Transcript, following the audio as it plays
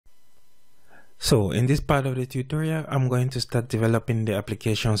So in this part of the tutorial, I'm going to start developing the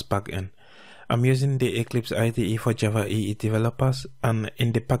application's backend. I'm using the Eclipse IDE for Java EE developers, and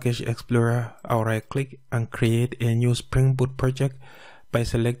in the Package Explorer, I'll right click and create a new Spring Boot project by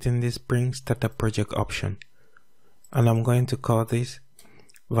selecting the Spring Startup Project option. And I'm going to call this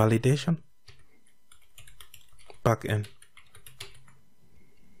Validation Backend.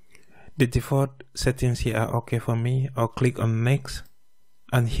 The default settings here are okay for me. I'll click on Next.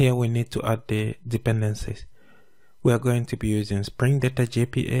 And here we need to add the dependencies. We are going to be using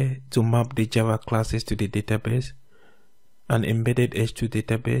spring-jpa to map the Java classes to the database, an embedded H2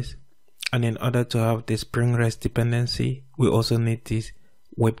 database, and in order to have the SpringRest dependency, we also need this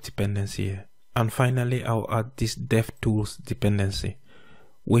web dependency here. And finally, I'll add this DevTools dependency,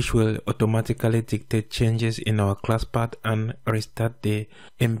 which will automatically dictate changes in our class path and restart the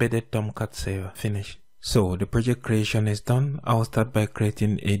embedded Tomcat server. Finish. So the project creation is done. I'll start by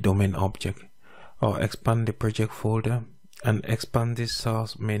creating a domain object. I'll expand the project folder and expand this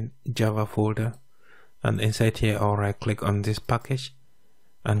source main Java folder, and inside here I'll right click on this package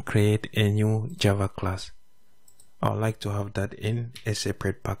and create a new Java class. I'd like to have that in a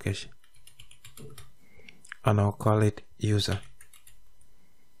separate package, and I'll call it user.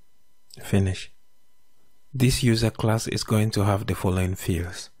 Finish. This user class is going to have the following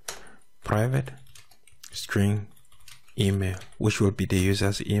fields: private, string, email, which will be the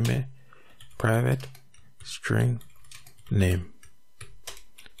user's email, private, string, name,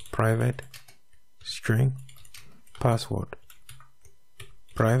 private, string, password,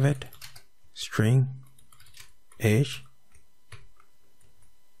 private, string, age,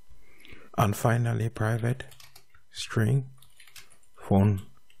 and finally private, string, phone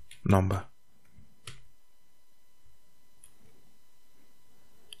number.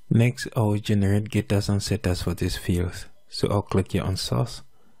 Next, I'll generate getters and setters for these fields. So I'll click here on source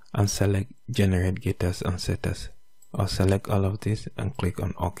and select generate getters and setters. I'll select all of this and click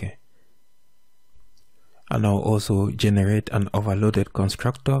on OK. And I'll also generate an overloaded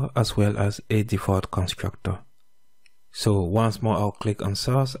constructor as well as a default constructor. So once more, I'll click on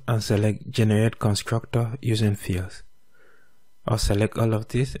source and select generate constructor using fields. I'll select all of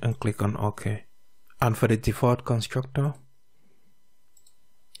this and click on OK. And for the default constructor,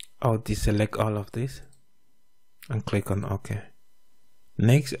 I'll deselect all of this and click on OK.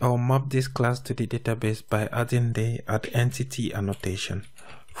 Next, I'll map this class to the database by adding the addEntity annotation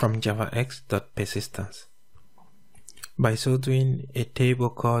from javax.persistence. By so doing, a table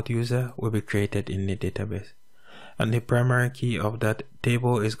called user will be created in the database, and the primary key of that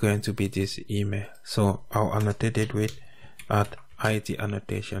table is going to be this email. So I'll annotate it with addID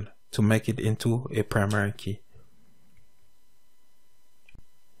annotation to make it into a primary key.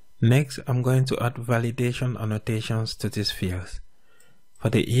 Next, I'm going to add validation annotations to these fields. For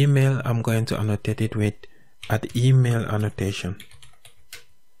the email, I'm going to annotate it with addEmail annotation.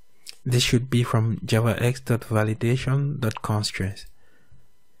 This should be from javax.validation.constraints.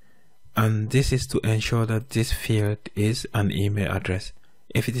 And this is to ensure that this field is an email address.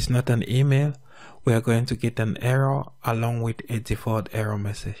 If it is not an email, we are going to get an error along with a default error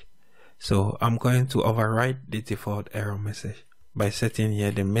message. So I'm going to override the default error message by setting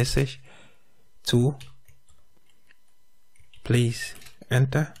here the message to please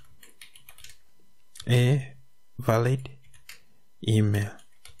enter a valid email.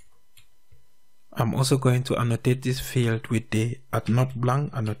 I'm also going to annotate this field with the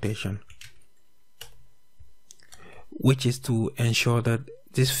 @notBlank annotation, which is to ensure that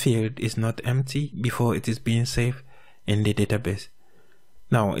this field is not empty before it is being saved in the database.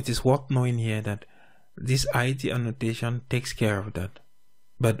 Now, it is worth knowing here that this ID annotation takes care of that.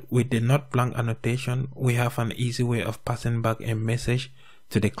 But with the @notBlank annotation, we have an easy way of passing back a message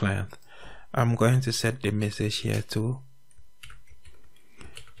to the client. I'm going to set the message here to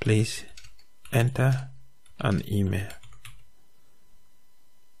please enter an email.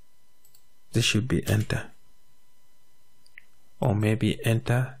 This should be enter, or maybe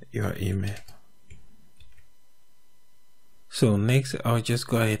enter your email. So next, I'll just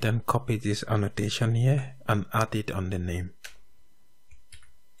go ahead and copy this annotation here and add it on the name.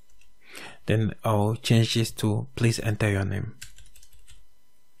 Then I'll change this to please enter your name.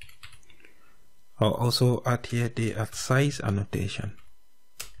 I'll also add here the @size annotation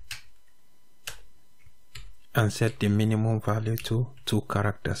and set the minimum value to 2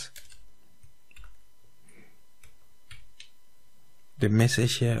 characters. The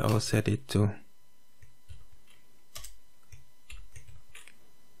message here, I'll set it to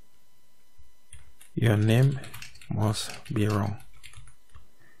your name must be wrong.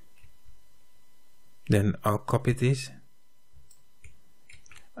 Then I'll copy this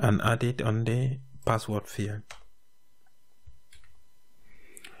and add it on the password field.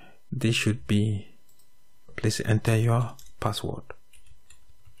 This should be, please enter your password,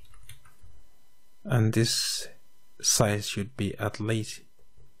 and this size should be at least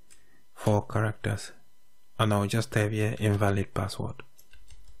 4 characters, and I'll just type here invalid password.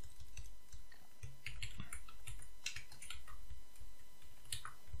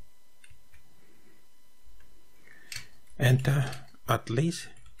 Enter at least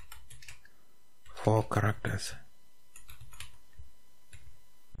 4 characters.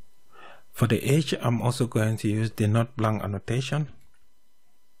 For the age, I'm also going to use the not blank annotation,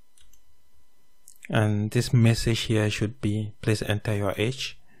 and this message here should be please enter your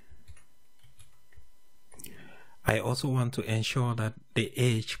age. I also want to ensure that the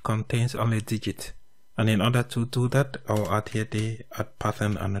age contains only digits, and in order to do that, I'll add here the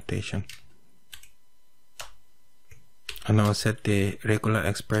pattern annotation, and I'll set the regular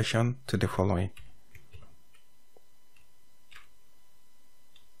expression to the following.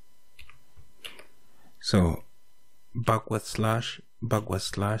 So //d,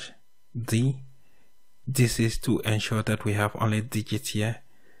 this is to ensure that we have only digits here,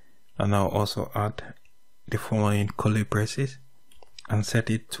 and I'll also add the following curly braces and set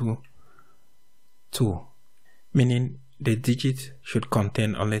it to 2, meaning the digits should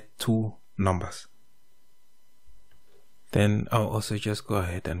contain only 2 numbers. Then I'll also just go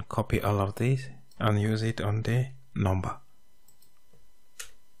ahead and copy all of these and use it on the number.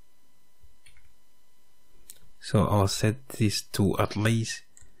 So I'll set this to at least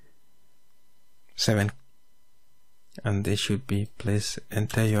 7, and this should be please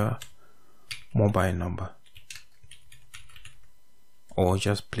enter your mobile number, or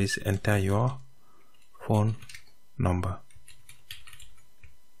just please enter your phone number.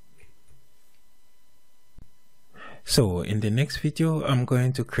 So in the next video, I'm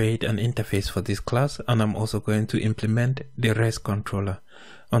going to create an interface for this class, and I'm also going to implement the REST controller.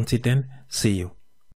 Until then, see you.